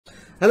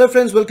Hello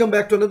friends, welcome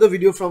back to another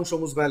video from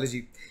Shomu's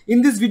Biology.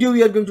 In this video,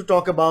 we are going to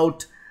talk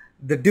about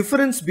the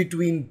difference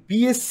between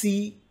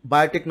BSc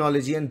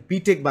Biotechnology and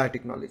BTech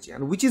Biotechnology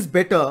and which is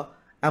better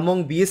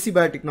among BSc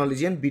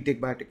Biotechnology and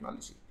BTech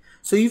Biotechnology.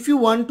 So if you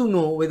want to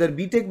know whether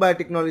BTech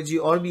Biotechnology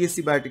or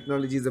BSc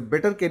Biotechnology is a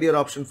better career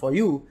option for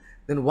you,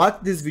 then watch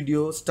this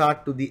video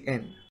start to the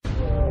end.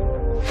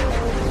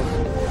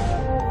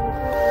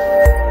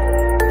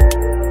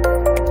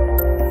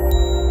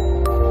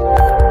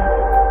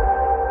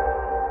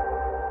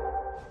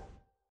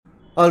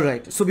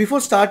 Alright, so before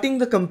starting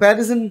the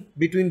comparison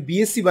between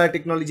BSc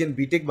Biotechnology and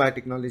BTech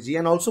Biotechnology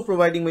and also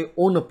providing my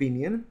own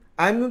opinion,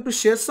 I'm going to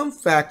share some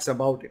facts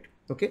about it.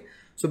 Okay,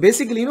 so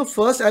basically,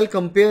 first I'll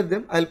compare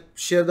them. I'll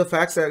share the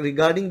facts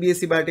regarding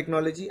BSc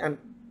Biotechnology and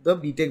the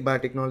BTech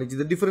Biotechnology,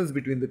 the difference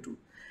between the two.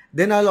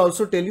 Then I'll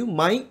also tell you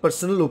my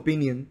personal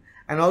opinion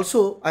and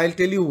also I'll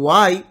tell you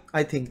why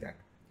I think that.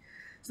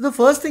 So the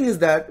first thing is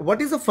that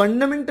what is the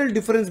fundamental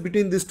difference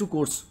between these two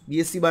courses,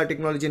 BSc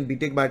Biotechnology and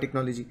BTech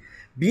Biotechnology?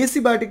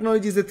 BSc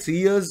Biotechnology is a 3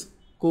 years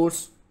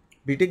course,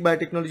 BTech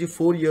Biotechnology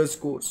 4 years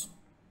course.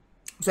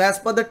 So as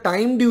per the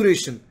time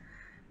duration,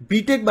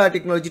 BTech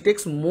Biotechnology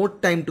takes more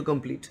time to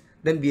complete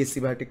than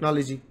BSc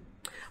Biotechnology.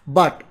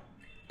 But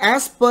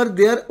as per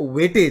their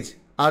weightage,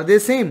 are they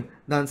same?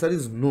 The answer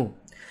is no.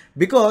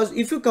 Because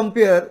if you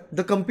compare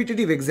the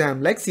competitive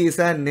exam like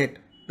CSI and NET,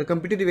 the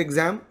competitive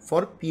exam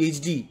for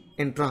PhD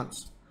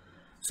entrance.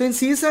 So in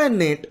CSI and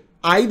NET,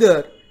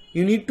 either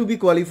you need to be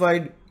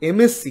qualified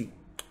MSc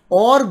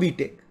or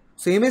BTech.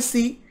 So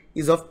MSc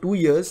is of 2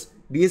 years,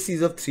 BSc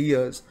is of 3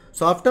 years.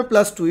 So after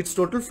plus 2, it's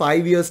total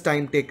 5 years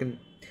time taken.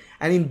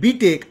 And in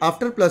BTech,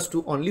 after plus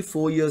 2, only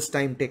 4 years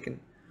time taken.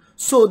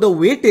 So the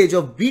weightage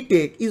of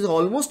BTech is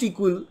almost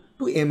equal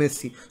to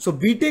MSc. So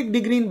BTech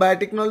degree in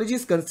biotechnology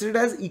is considered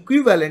as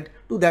equivalent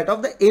to that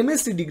of the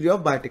MSc degree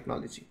of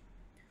biotechnology.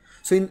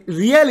 So in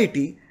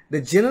reality, the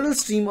general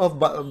stream of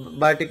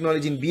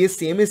biotechnology in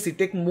BSc, MSc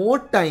take more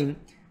time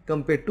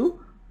compared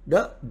to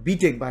the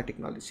BTech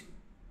biotechnology.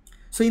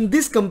 So in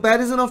this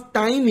comparison of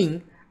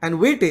timing and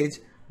weightage,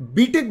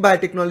 BTech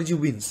Biotechnology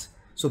wins.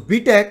 So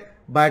BTech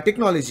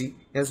Biotechnology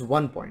has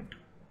 1 point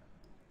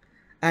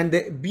and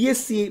the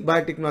BSc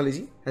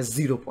Biotechnology has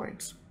 0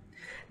 points.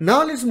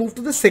 Now let's move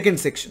to the second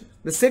section.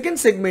 The second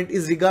segment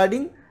is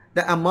regarding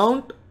the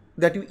amount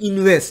that you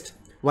invest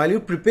while you're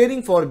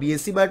preparing for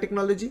BSc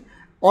Biotechnology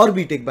or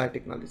BTech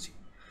Biotechnology.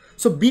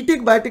 So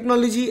BTech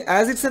Biotechnology,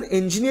 as it's an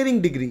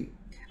engineering degree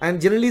and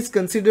generally is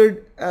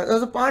considered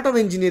as a part of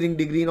engineering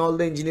degree in all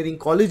the engineering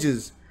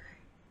colleges,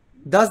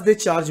 thus they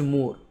charge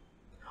more.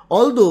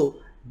 Although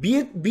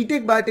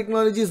BTech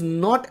Biotechnology is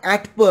not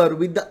at par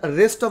with the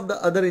rest of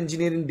the other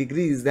engineering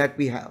degrees that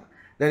we have.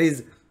 That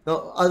is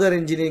other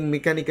engineering,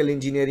 mechanical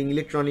engineering,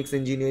 electronics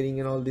engineering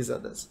and all these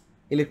others,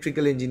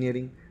 electrical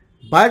engineering.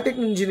 Biotech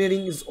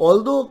engineering is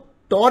although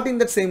taught in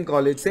that same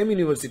college, same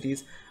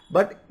universities,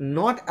 but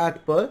not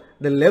at per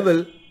the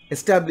level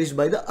established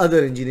by the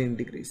other engineering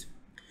degrees.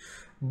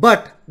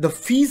 But the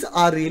fees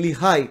are really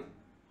high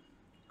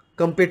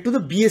compared to the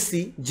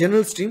BSc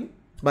general stream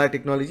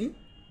biotechnology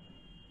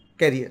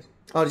career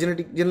or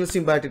general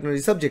stream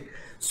biotechnology subject.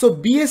 So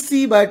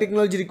BSc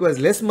biotechnology requires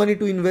less money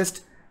to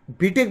invest,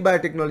 BTech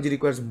biotechnology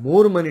requires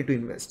more money to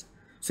invest.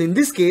 So in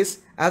this case,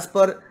 as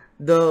per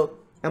the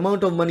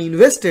amount of money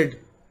invested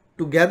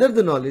to gather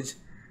the knowledge,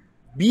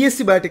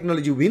 BSc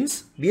Biotechnology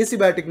wins, BSc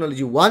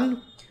Biotechnology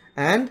 1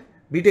 and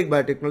BTech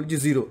Biotechnology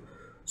 0.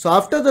 So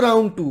after the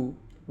round 2,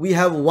 we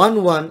have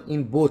 1-1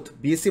 in both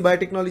BSc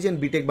Biotechnology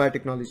and BTech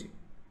Biotechnology.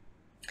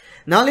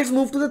 Now let's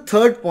move to the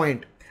third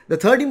point. The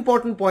third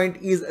important point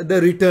is the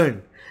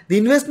return. The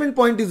investment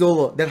point is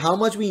over, that how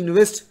much we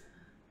invest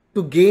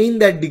to gain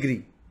that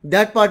degree.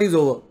 That part is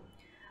over.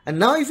 And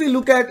now if we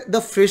look at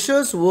the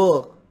freshers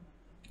work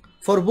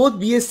for both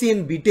BSc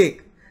and BTech,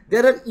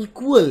 there are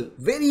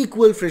very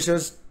equal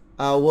freshers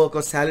work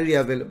or salary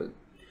available.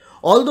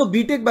 Although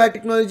BTech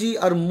Biotechnology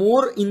are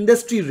more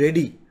industry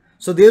ready,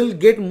 so they will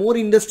get more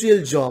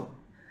industrial job,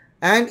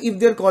 and if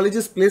their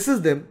colleges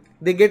places them,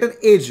 they get an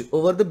edge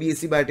over the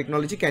BSc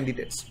Biotechnology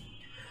candidates.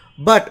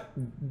 But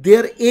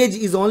their edge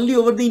is only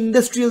over the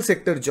industrial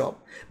sector job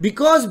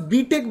because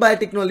BTech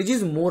Biotechnology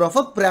is more of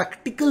a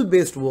practical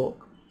based work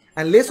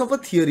and less of a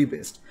theory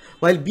based,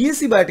 while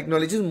BSc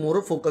Biotechnology is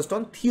more focused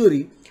on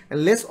theory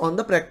and less on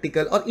the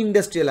practical or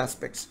industrial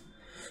aspects.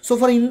 So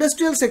for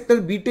industrial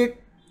sector, BTech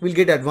will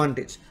get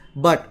advantage,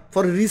 but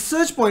for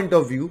research point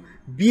of view,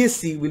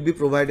 BSc will be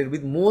provided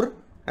with more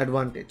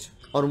advantage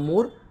or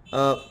more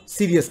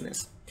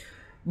seriousness.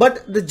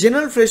 But the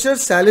general fresher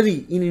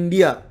salary in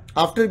India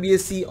after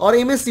BSc or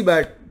MSc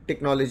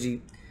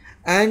Biotechnology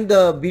and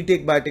the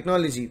BTech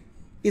Biotechnology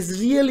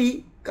is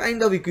really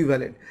kind of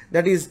equivalent.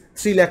 That is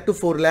 3 lakh to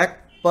 4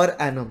 lakh per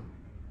annum.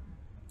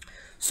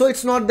 So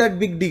it's not that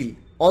big deal.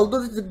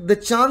 Although the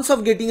chance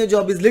of getting a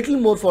job is little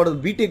more for the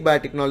BTech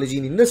Biotechnology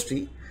in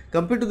industry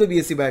compared to the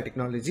BSc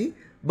Biotechnology.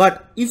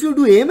 But if you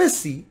do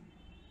MSc,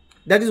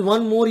 that is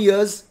 1 more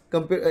years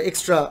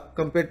extra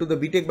compared to the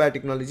BTech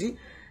Biotechnology.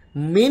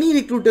 Many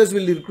recruiters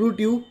will recruit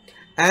you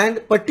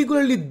and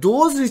particularly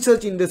those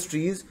research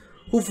industries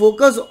who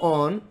focus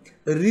on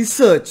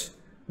research,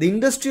 the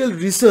industrial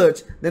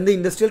research, than the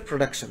industrial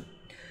production.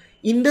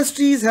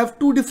 Industries have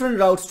two different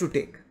routes to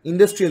take: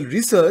 industrial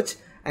research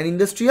and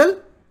industrial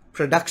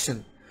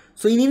production.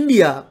 So in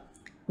India,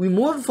 we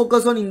more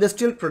focus on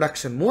industrial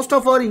production. Most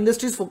of our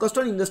industries focused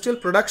on industrial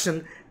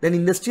production than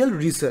industrial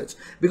research,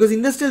 because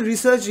industrial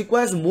research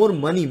requires more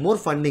money, more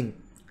funding.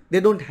 They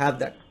don't have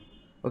that.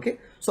 Okay,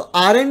 so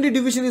R&D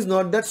division is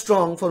not that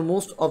strong for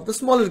most of the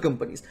smaller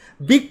companies.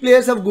 Big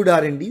players have good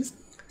R&Ds.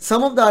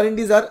 Some of the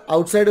R&Ds are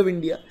outside of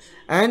India,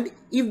 and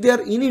if they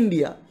are in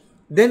India,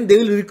 then they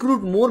will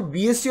recruit more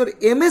BSc or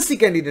MSc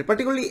candidate,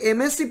 particularly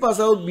MSc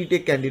pass out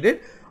BTech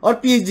candidate or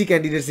PhD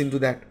candidates into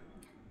that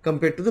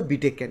compared to the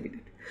BTech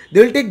candidate.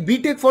 They will take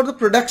BTech for the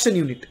production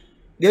unit.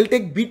 They will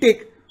take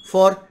BTech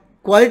for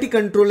quality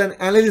control and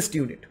analyst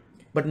unit,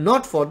 but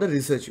not for the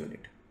research unit.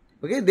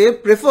 Okay, they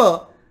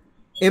prefer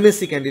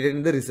MSc candidate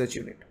in the research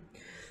unit.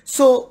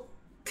 So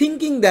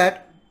thinking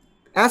that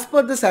as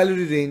per the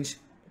salary range,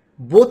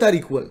 both are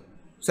equal.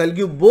 So I'll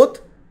give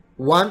both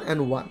 1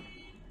 and 1.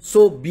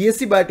 So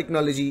BSc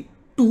Biotechnology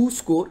 2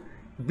 score,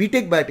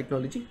 BTech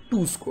Biotechnology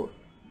 2 score.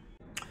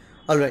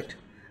 Alright.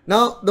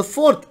 Now the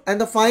fourth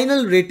and the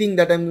final rating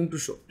that I'm going to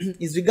show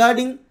is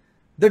regarding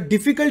the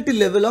difficulty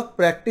level of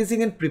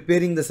practicing and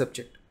preparing the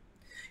subject.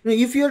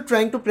 If you are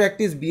trying to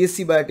practice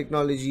BSc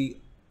Biotechnology,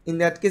 in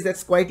that case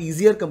that's quite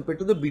easier compared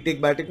to the BTech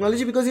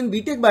Biotechnology, because in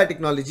BTech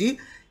Biotechnology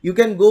you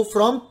can go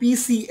from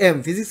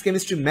PCM, physics,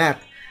 chemistry,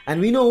 math,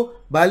 and we know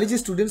biology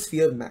students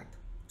fear math.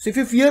 So if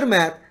you fear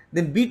math,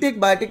 then BTech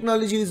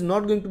Biotechnology is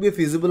not going to be a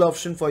feasible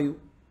option for you.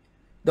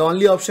 The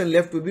only option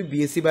left will be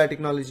BSc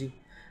Biotechnology,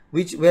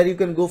 where you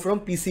can go from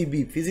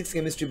PCB, physics,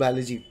 chemistry,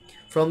 biology.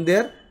 From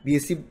there,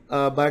 BSc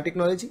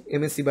Biotechnology,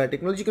 MSc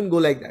Biotechnology, you can go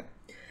like that.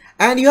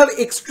 And you have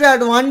extra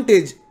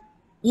advantage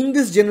in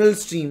this general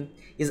stream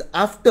is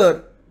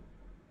after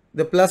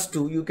the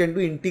 +2, you can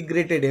do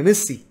integrated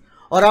MSc,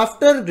 or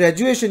after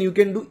graduation, you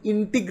can do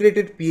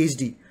integrated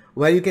PhD,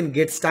 where you can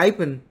get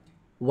stipend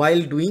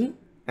while doing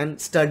and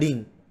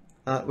studying.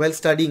 While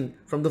studying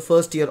from the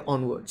first year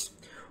onwards.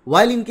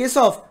 While in case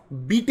of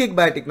BTech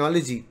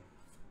Biotechnology,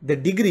 the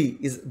degree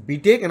is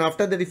BTech, and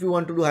after that if you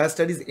want to do higher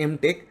studies,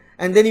 MTech,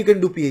 and then you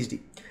can do PhD.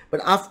 But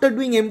after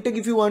doing MTech,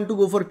 if you want to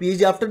go for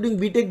PhD, after doing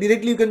BTech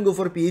directly you can go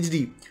for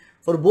PhD.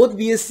 For both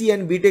BSc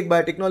and BTech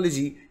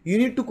Biotechnology, you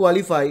need to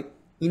qualify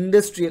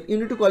industrial, you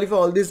need to qualify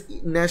all this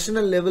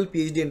national level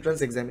PhD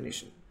entrance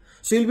examination.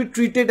 So you'll be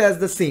treated as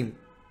the same.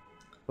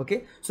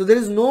 Okay, so there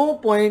is no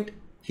point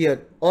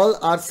here, all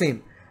are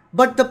same.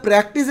 But the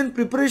practice and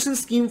preparation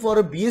scheme for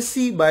a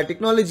BSc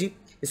Biotechnology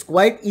is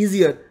quite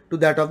easier to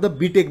that of the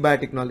BTech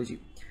Biotechnology.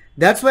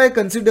 That's why I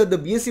consider the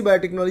BSc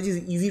Biotechnology is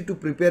easy to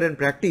prepare and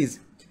practice.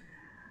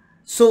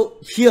 So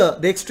here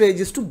the extra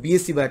edge is to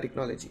BSc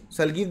Biotechnology.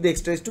 So I'll give the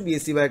extra edge to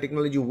BSc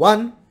Biotechnology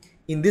 1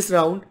 in this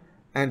round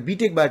and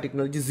BTech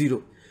Biotechnology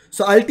 0.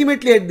 So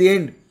ultimately at the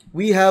end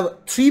we have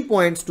 3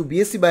 points to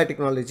BSc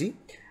Biotechnology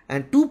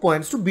and 2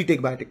 points to BTech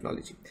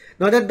Biotechnology.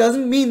 Now that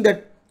doesn't mean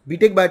that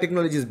BTech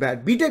Biotechnology is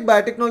bad. BTech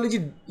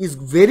Biotechnology is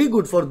very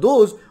good for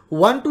those who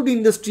want to do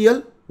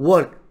industrial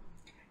work,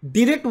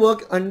 direct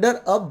work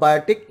under a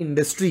biotech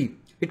industry.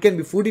 It can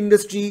be food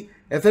industry,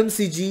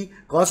 FMCG,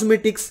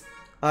 cosmetics,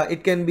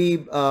 it can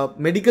be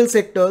medical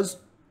sectors,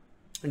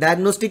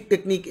 diagnostic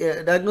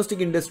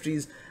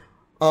industries,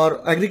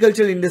 or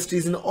agricultural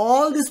industries. In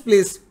all this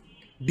place,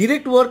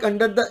 direct work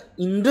under the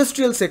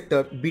industrial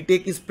sector,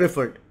 BTech is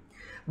preferred.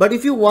 But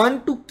if you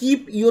want to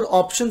keep your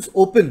options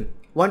open,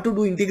 want to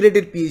do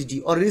integrated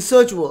PhD or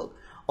research work,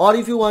 or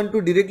if you want to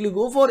directly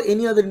go for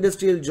any other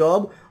industrial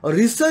job or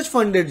research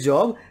funded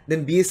job,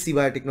 then BSc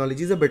Biotechnology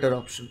is a better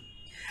option.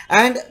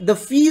 And the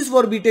fees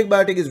for BTech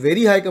Biotech is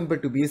very high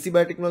compared to BSc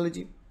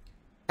Biotechnology,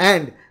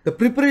 and the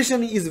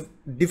preparation is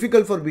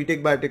difficult for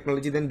BTech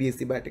Biotechnology than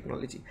BSc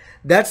Biotechnology.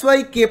 That's why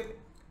I kept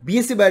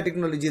BSc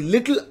Biotechnology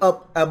little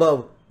up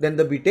above than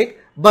the BTech,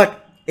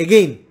 but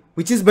again,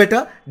 which is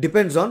better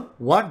depends on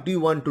what do you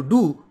want to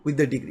do with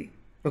the degree.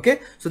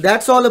 Okay, so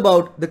that's all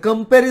about the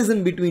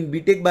comparison between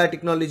BTech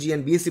Biotechnology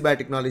and BSc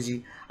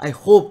Biotechnology. I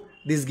hope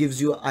this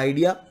gives you an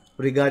idea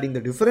regarding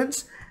the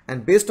difference,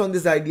 and based on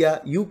this idea,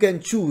 you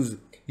can choose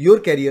your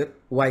career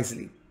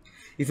wisely.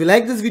 If you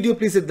like this video,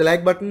 please hit the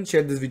like button,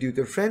 share this video with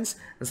your friends,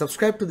 and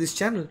subscribe to this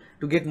channel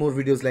to get more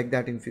videos like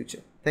that in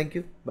future. Thank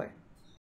you. Bye.